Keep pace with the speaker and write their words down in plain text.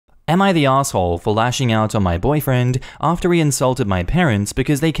Am I the asshole for lashing out on my boyfriend after he insulted my parents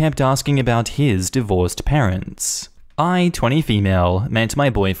because they kept asking about his divorced parents? I, 20 female, met my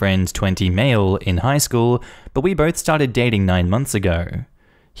boyfriend, 20 male, in high school, but we both started dating 9 months ago.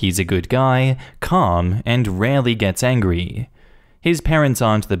 He's a good guy, calm, and rarely gets angry. His parents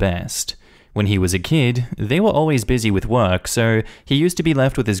aren't the best. When he was a kid, they were always busy with work, so he used to be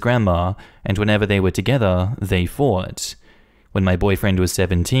left with his grandma, and whenever they were together, they fought. When my boyfriend was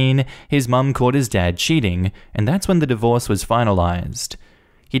 17, his mum caught his dad cheating, and that's when the divorce was finalized.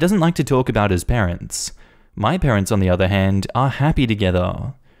 He doesn't like to talk about his parents. My parents, on the other hand, are happy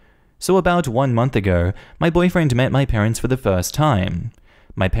together. So about 1 month ago, my boyfriend met my parents for the first time.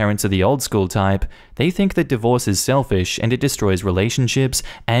 My parents are the old school type. They think that divorce is selfish and it destroys relationships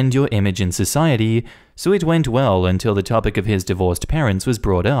and your image in society, so it went well until the topic of his divorced parents was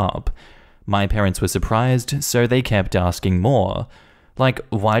brought up. My parents were surprised, so they kept asking more. Like,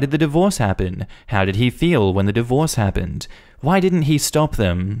 why did the divorce happen? How did he feel when the divorce happened? Why didn't he stop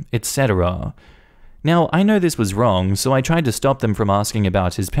them? Etc. Now, I know this was wrong, so I tried to stop them from asking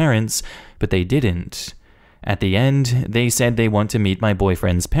about his parents, but they didn't. At the end, they said they want to meet my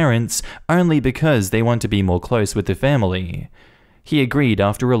boyfriend's parents only because they want to be more close with the family. He agreed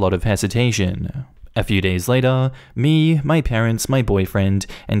after a lot of hesitation. A few days later, me, my parents, my boyfriend,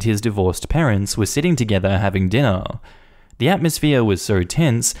 and his divorced parents were sitting together having dinner. The atmosphere was so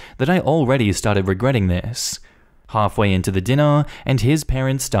tense that I already started regretting this. Halfway into the dinner, and his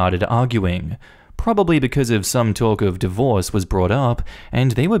parents started arguing. Probably because of some talk of divorce was brought up,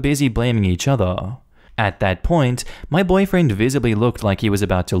 and they were busy blaming each other. At that point, my boyfriend visibly looked like he was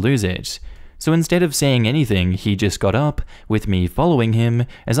about to lose it. So instead of saying anything, he just got up, with me following him,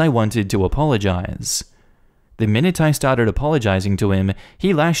 as I wanted to apologize. The minute I started apologizing to him,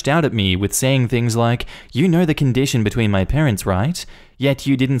 he lashed out at me with saying things like, "You know the condition between my parents, right? Yet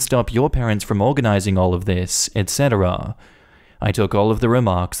you didn't stop your parents from organizing all of this," etc. I took all of the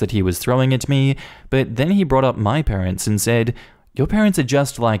remarks that he was throwing at me, but then he brought up my parents and said, "Your parents are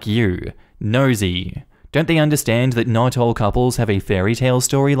just like you. Nosy. Don't they understand that not all couples have a fairy tale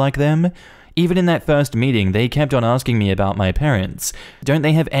story like them? Even in that first meeting, they kept on asking me about my parents. Don't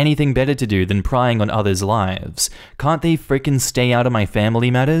they have anything better to do than prying on others' lives? Can't they frickin' stay out of my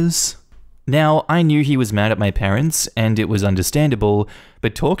family matters?" Now, I knew he was mad at my parents, and it was understandable,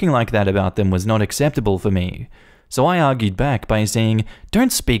 but talking like that about them was not acceptable for me. So I argued back by saying,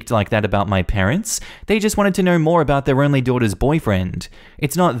 "Don't speak like that about my parents. They just wanted to know more about their only daughter's boyfriend.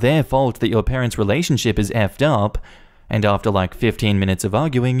 It's not their fault that your parents' relationship is effed up." And after like 15 minutes of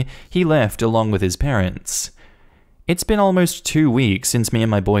arguing, he left along with his parents. It's been almost 2 weeks since me and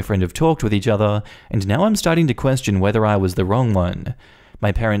my boyfriend have talked with each other, and now I'm starting to question whether I was the wrong one.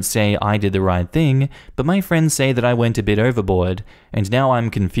 My parents say I did the right thing, but my friends say that I went a bit overboard, and now I'm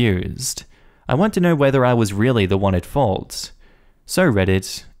confused. I want to know whether I was really the one at fault. So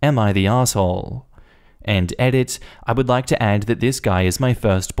Reddit, am I the asshole? And edit, I would like to add that this guy is my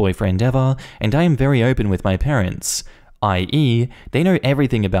first boyfriend ever, and I am very open with my parents. I.e., they know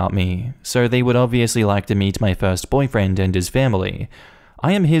everything about me, so they would obviously like to meet my first boyfriend and his family.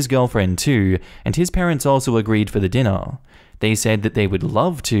 I am his girlfriend too, and his parents also agreed for the dinner. They said that they would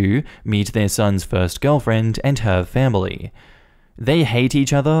love to meet their son's first girlfriend and her family. They hate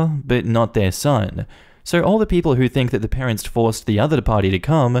each other, but not their son. So all the people who think that the parents forced the other party to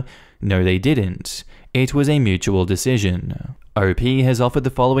come, no they didn't. It was a mutual decision. OP has offered the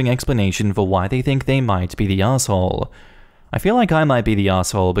following explanation for why they think they might be the asshole. I feel like I might be the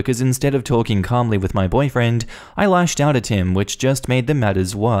asshole because instead of talking calmly with my boyfriend, I lashed out at him, which just made the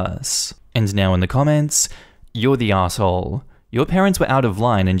matters worse. And now in the comments, "You're the asshole. Your parents were out of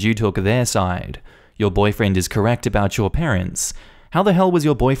line and you took their side. Your boyfriend is correct about your parents. How the hell was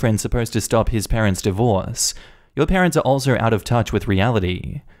your boyfriend supposed to stop his parents' divorce? Your parents are also out of touch with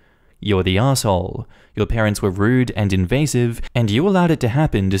reality. You're the asshole. Your parents were rude and invasive, and you allowed it to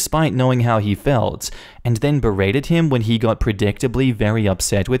happen despite knowing how he felt, and then berated him when he got predictably very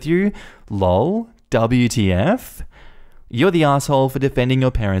upset with you? Lol? WTF? You're the asshole for defending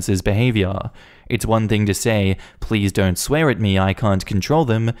your parents' behavior. It's one thing to say, "Please don't swear at me, I can't control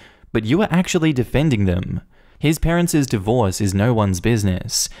them," but you are actually defending them. His parents' divorce is no one's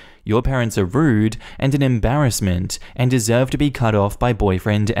business. Your parents are rude and an embarrassment and deserve to be cut off by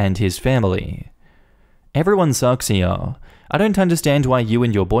boyfriend and his family. Everyone sucks here. I don't understand why you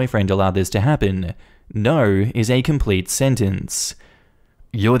and your boyfriend allowed this to happen. No is a complete sentence.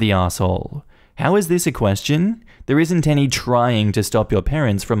 You're the asshole. How is this a question? There isn't any trying to stop your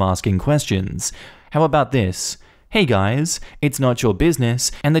parents from asking questions. How about this? Hey guys, it's not your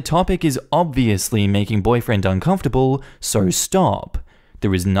business, and the topic is obviously making boyfriend uncomfortable, so stop.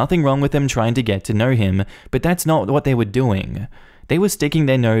 There is nothing wrong with them trying to get to know him, but that's not what they were doing. They were sticking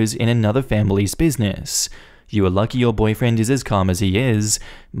their nose in another family's business. You are lucky your boyfriend is as calm as he is.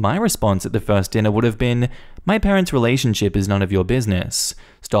 My response at the first dinner would have been, my parents' relationship is none of your business.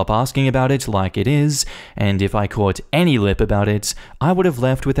 Stop asking about it like it is, and if I caught any lip about it, I would have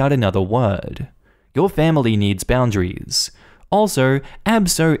left without another word. Your family needs boundaries. Also,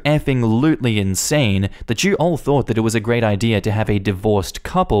 abso-effing-lutely insane that you all thought that it was a great idea to have a divorced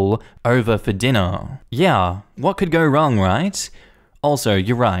couple over for dinner. Yeah, what could go wrong, right? Also,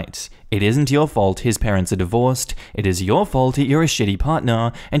 you're right. It isn't your fault his parents are divorced, it is your fault that you're a shitty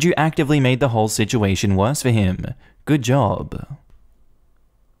partner, and you actively made the whole situation worse for him. Good job.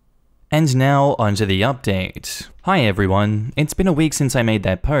 And now, onto the update. Hi everyone, it's been a week since I made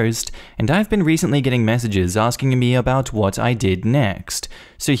that post, and I've been recently getting messages asking me about what I did next,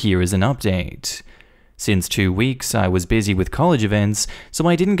 so here is an update. Since 2 weeks, I was busy with college events, so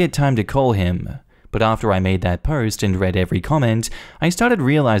I didn't get time to call him. But after I made that post and read every comment, I started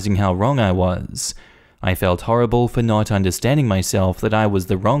realizing how wrong I was. I felt horrible for not understanding myself that I was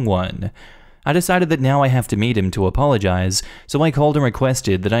the wrong one. I decided that now I have to meet him to apologize, so I called and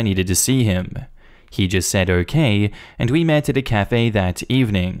requested that I needed to see him. He just said okay, and we met at a cafe that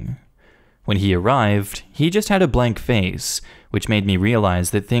evening. When he arrived, he just had a blank face, which made me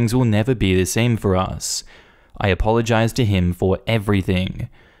realize that things will never be the same for us. I apologized to him for everything.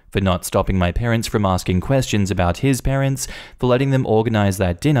 For not stopping my parents from asking questions about his parents, for letting them organize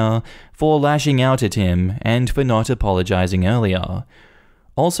that dinner, for lashing out at him, and for not apologizing earlier.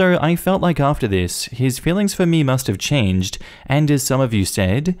 Also, I felt like after this, his feelings for me must have changed, and as some of you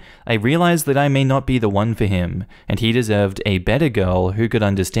said, I realized that I may not be the one for him, and he deserved a better girl who could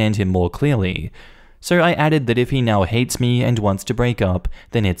understand him more clearly. So I added that if he now hates me and wants to break up,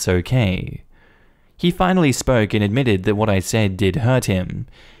 then it's okay. He finally spoke and admitted that what I said did hurt him.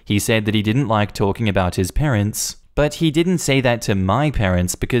 He said that he didn't like talking about his parents, but he didn't say that to my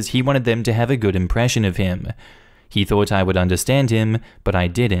parents because he wanted them to have a good impression of him. He thought I would understand him, but I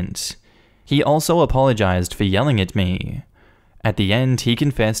didn't. He also apologized for yelling at me. At the end, he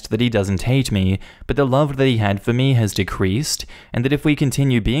confessed that he doesn't hate me, but the love that he had for me has decreased, and that if we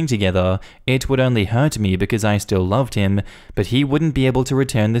continue being together, it would only hurt me because I still loved him, but he wouldn't be able to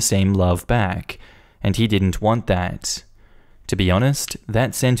return the same love back. And he didn't want that. To be honest,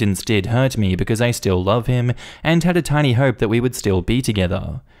 that sentence did hurt me because I still love him and had a tiny hope that we would still be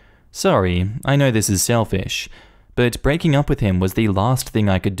together. Sorry, I know this is selfish, but breaking up with him was the last thing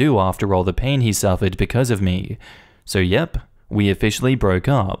I could do after all the pain he suffered because of me. So yep, we officially broke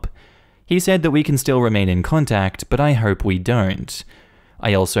up. He said that we can still remain in contact, but I hope we don't.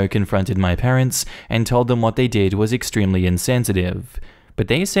 I also confronted my parents and told them what they did was extremely insensitive. But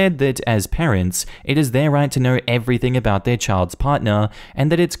they said that as parents, it is their right to know everything about their child's partner,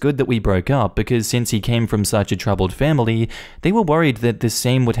 and that it's good that we broke up because since he came from such a troubled family, they were worried that the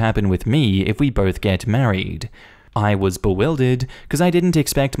same would happen with me if we both get married. I was bewildered because I didn't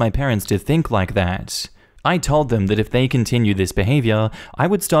expect my parents to think like that. I told them that if they continued this behavior, I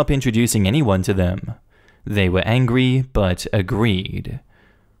would stop introducing anyone to them. They were angry, but agreed.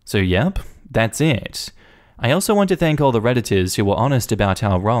 So yep, that's it. I also want to thank all the Redditors who were honest about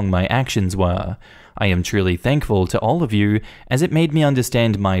how wrong my actions were. I am truly thankful to all of you, as it made me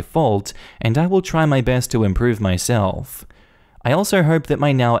understand my fault, and I will try my best to improve myself. I also hope that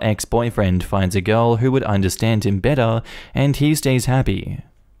my now ex-boyfriend finds a girl who would understand him better, and he stays happy.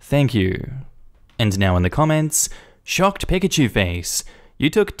 Thank you. And now in the comments, shocked Pikachu face. You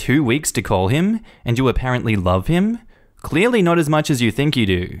took 2 weeks to call him, and you apparently love him? Clearly not as much as you think you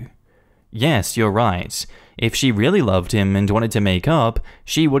do. Yes, you're right. If she really loved him and wanted to make up,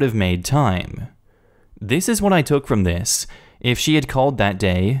 she would have made time. This is what I took from this. If she had called that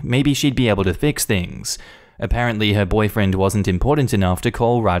day, maybe she'd be able to fix things. Apparently her boyfriend wasn't important enough to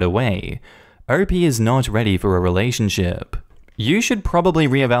call right away. OP is not ready for a relationship. You should probably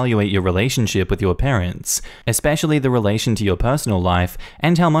reevaluate your relationship with your parents, especially the relation to your personal life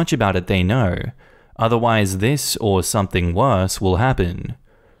and how much about it they know. Otherwise this or something worse will happen.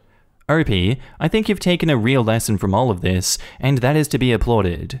 OP, I think you've taken a real lesson from all of this, and that is to be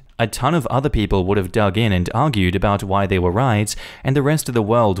applauded. A ton of other people would have dug in and argued about why they were right, and the rest of the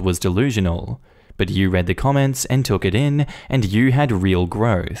world was delusional. But you read the comments and took it in, and you had real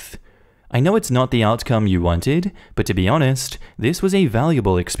growth. I know it's not the outcome you wanted, but to be honest, this was a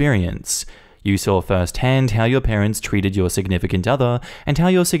valuable experience. You saw firsthand how your parents treated your significant other, and how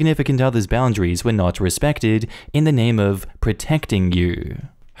your significant other's boundaries were not respected in the name of protecting you.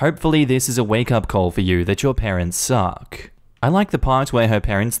 Hopefully this is a wake-up call for you that your parents suck. I like the part where her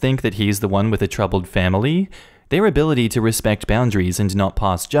parents think that he's the one with a troubled family. Their ability to respect boundaries and not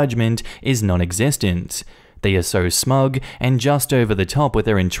pass judgment is non-existent. They are so smug and just over the top with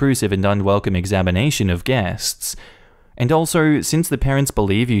their intrusive and unwelcome examination of guests. And also, since the parents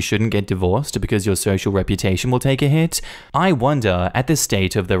believe you shouldn't get divorced because your social reputation will take a hit, I wonder at the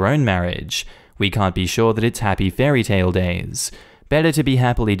state of their own marriage. We can't be sure that it's happy fairy tale days. Better to be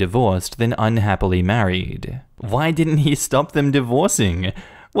happily divorced than unhappily married. Why didn't he stop them divorcing?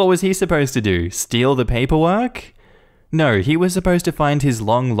 What was he supposed to do? Steal the paperwork? No, he was supposed to find his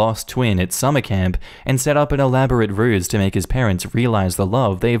long-lost twin at summer camp and set up an elaborate ruse to make his parents realize the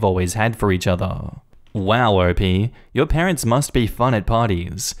love they've always had for each other. Wow, OP, your parents must be fun at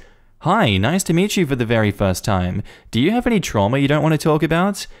parties. Hi, nice to meet you for the very first time. Do you have any trauma you don't want to talk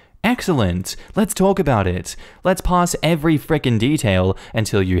about? Excellent, let's talk about it. Let's pass every frickin' detail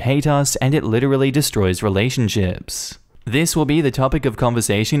until you hate us and it literally destroys relationships. This will be the topic of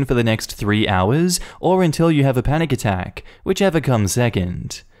conversation for the next 3 hours, or until you have a panic attack, whichever comes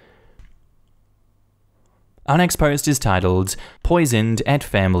second. Our next post is titled, Poisoned at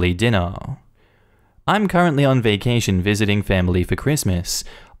Family Dinner. I'm currently on vacation visiting family for Christmas.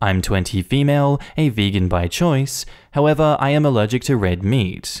 I'm 20 female, a vegan by choice, however I am allergic to red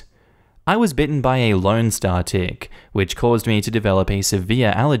meat. I was bitten by a Lone Star tick, which caused me to develop a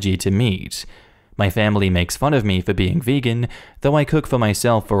severe allergy to meat. My family makes fun of me for being vegan, though I cook for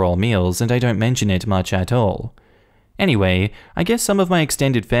myself for all meals and I don't mention it much at all. Anyway, I guess some of my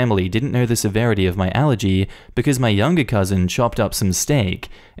extended family didn't know the severity of my allergy because my younger cousin chopped up some steak,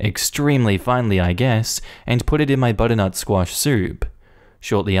 extremely finely I guess, and put it in my butternut squash soup.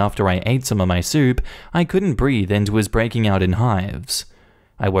 Shortly after I ate some of my soup, I couldn't breathe and was breaking out in hives.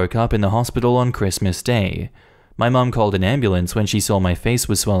 I woke up in the hospital on Christmas Day. My mum called an ambulance when she saw my face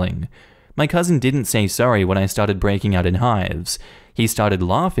was swelling. My cousin didn't say sorry when I started breaking out in hives. He started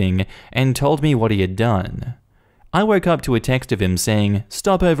laughing and told me what he had done. I woke up to a text of him saying,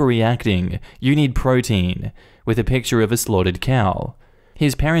 "Stop overreacting, you need protein," with a picture of a slaughtered cow.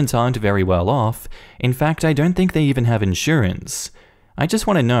 His parents aren't very well off. In fact, I don't think they even have insurance. I just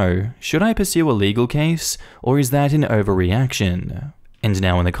want to know, should I pursue a legal case, or is that an overreaction? And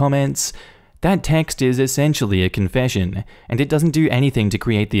now in the comments, that text is essentially a confession, and it doesn't do anything to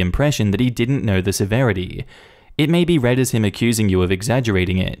create the impression that he didn't know the severity. It may be read as him accusing you of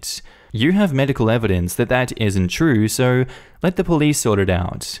exaggerating it. You have medical evidence that that isn't true, so let the police sort it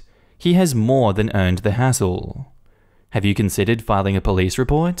out. He has more than earned the hassle. Have you considered filing a police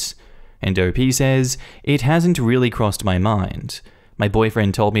report? And OP says, it hasn't really crossed my mind. My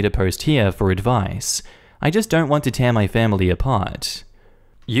boyfriend told me to post here for advice. I just don't want to tear my family apart.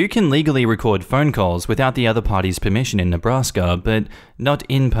 You can legally record phone calls without the other party's permission in Nebraska, but not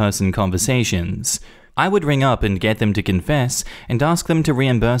in-person conversations. I would ring up and get them to confess and ask them to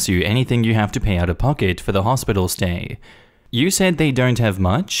reimburse you anything you have to pay out of pocket for the hospital stay. You said they don't have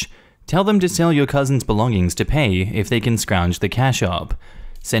much? Tell them to sell your cousin's belongings to pay if they can scrounge the cash up.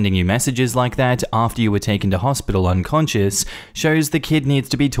 Sending you messages like that after you were taken to hospital unconscious shows the kid needs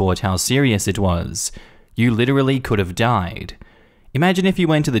to be taught how serious it was. You literally could have died. Imagine if you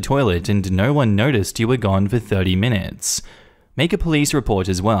went to the toilet and no one noticed you were gone for 30 minutes. Make a police report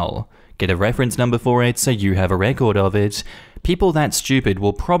as well. Get a reference number for it so you have a record of it. People that stupid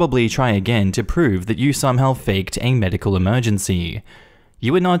will probably try again to prove that you somehow faked a medical emergency.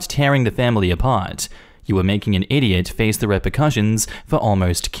 You were not tearing the family apart. You were making an idiot face the repercussions for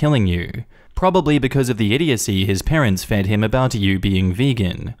almost killing you. Probably because of the idiocy his parents fed him about you being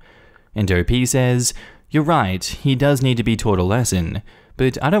vegan. And OP says, you're right, he does need to be taught a lesson,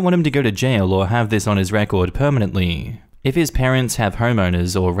 but I don't want him to go to jail or have this on his record permanently. If his parents have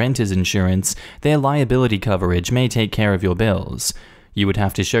homeowners or renters insurance, their liability coverage may take care of your bills. You would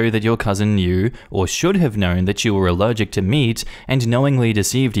have to show that your cousin knew or should have known that you were allergic to meat and knowingly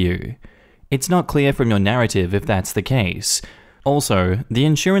deceived you. It's not clear from your narrative if that's the case. Also, the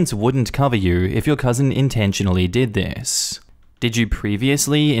insurance wouldn't cover you if your cousin intentionally did this. Did you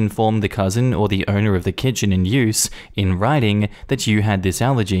previously inform the cousin or the owner of the kitchen in use, in writing, that you had this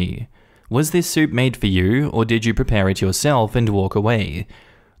allergy? Was this soup made for you, or did you prepare it yourself and walk away?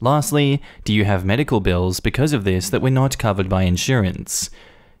 Lastly, do you have medical bills because of this that were not covered by insurance?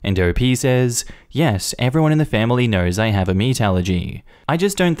 And OP says, yes, everyone in the family knows I have a meat allergy. I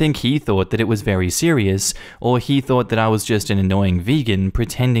just don't think he thought that it was very serious, or he thought that I was just an annoying vegan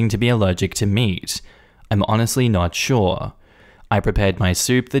pretending to be allergic to meat. I'm honestly not sure. I prepared my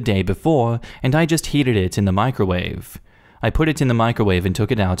soup the day before, and I just heated it in the microwave. I put it in the microwave and took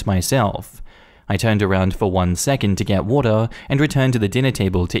it out myself. I turned around for 1 second to get water and returned to the dinner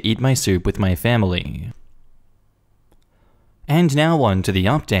table to eat my soup with my family. And now on to the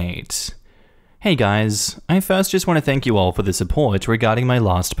update. Hey guys, I first just want to thank you all for the support regarding my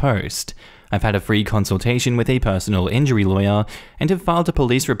last post. I've had a free consultation with a personal injury lawyer and have filed a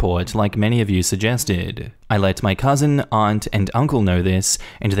police report like many of you suggested. I let my cousin, aunt, and uncle know this,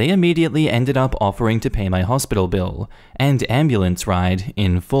 and they immediately ended up offering to pay my hospital bill and ambulance ride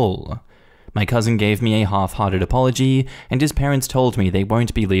in full. My cousin gave me a half-hearted apology, and his parents told me they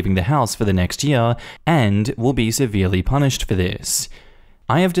won't be leaving the house for the next year and will be severely punished for this.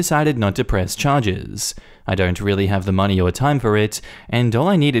 I have decided not to press charges. I don't really have the money or time for it, and all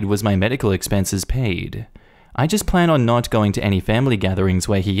I needed was my medical expenses paid. I just plan on not going to any family gatherings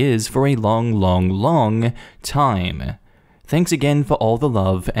where he is for a long time. Thanks again for all the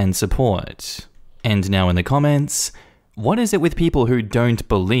love and support. And now in the comments, what is it with people who don't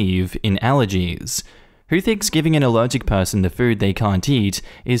believe in allergies? Who thinks giving an allergic person the food they can't eat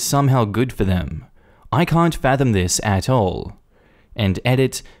is somehow good for them? I can't fathom this at all. And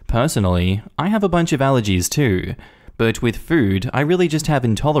edit, personally, I have a bunch of allergies too, but with food, I really just have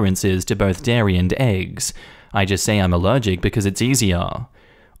intolerances to both dairy and eggs. I just say I'm allergic because it's easier.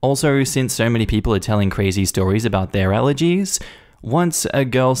 Also, since so many people are telling crazy stories about their allergies, once a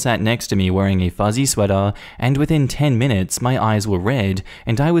girl sat next to me wearing a fuzzy sweater, and within 10 minutes my eyes were red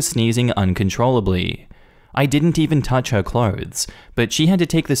and I was sneezing uncontrollably. I didn't even touch her clothes, but she had to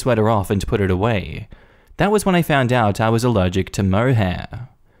take the sweater off and put it away. That was when I found out I was allergic to mohair.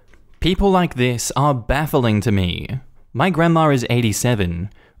 People like this are baffling to me. My grandma is 87.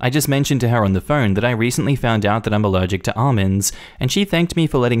 I just mentioned to her on the phone that I recently found out that I'm allergic to almonds, and she thanked me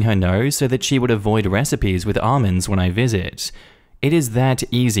for letting her know so that she would avoid recipes with almonds when I visit. It is that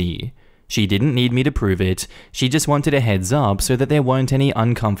easy. She didn't need me to prove it, she just wanted a heads up so that there weren't any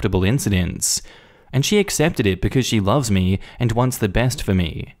uncomfortable incidents. And she accepted it because she loves me and wants the best for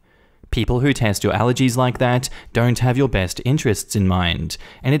me. People who test your allergies like that don't have your best interests in mind,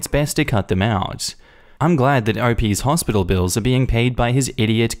 and it's best to cut them out. I'm glad that OP's hospital bills are being paid by his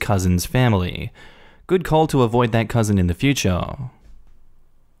idiot cousin's family. Good call to avoid that cousin in the future.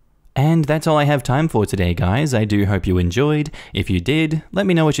 And that's all I have time for today, guys. I do hope you enjoyed. If you did, let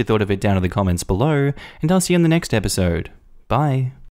me know what you thought of it down in the comments below, and I'll see you in the next episode. Bye.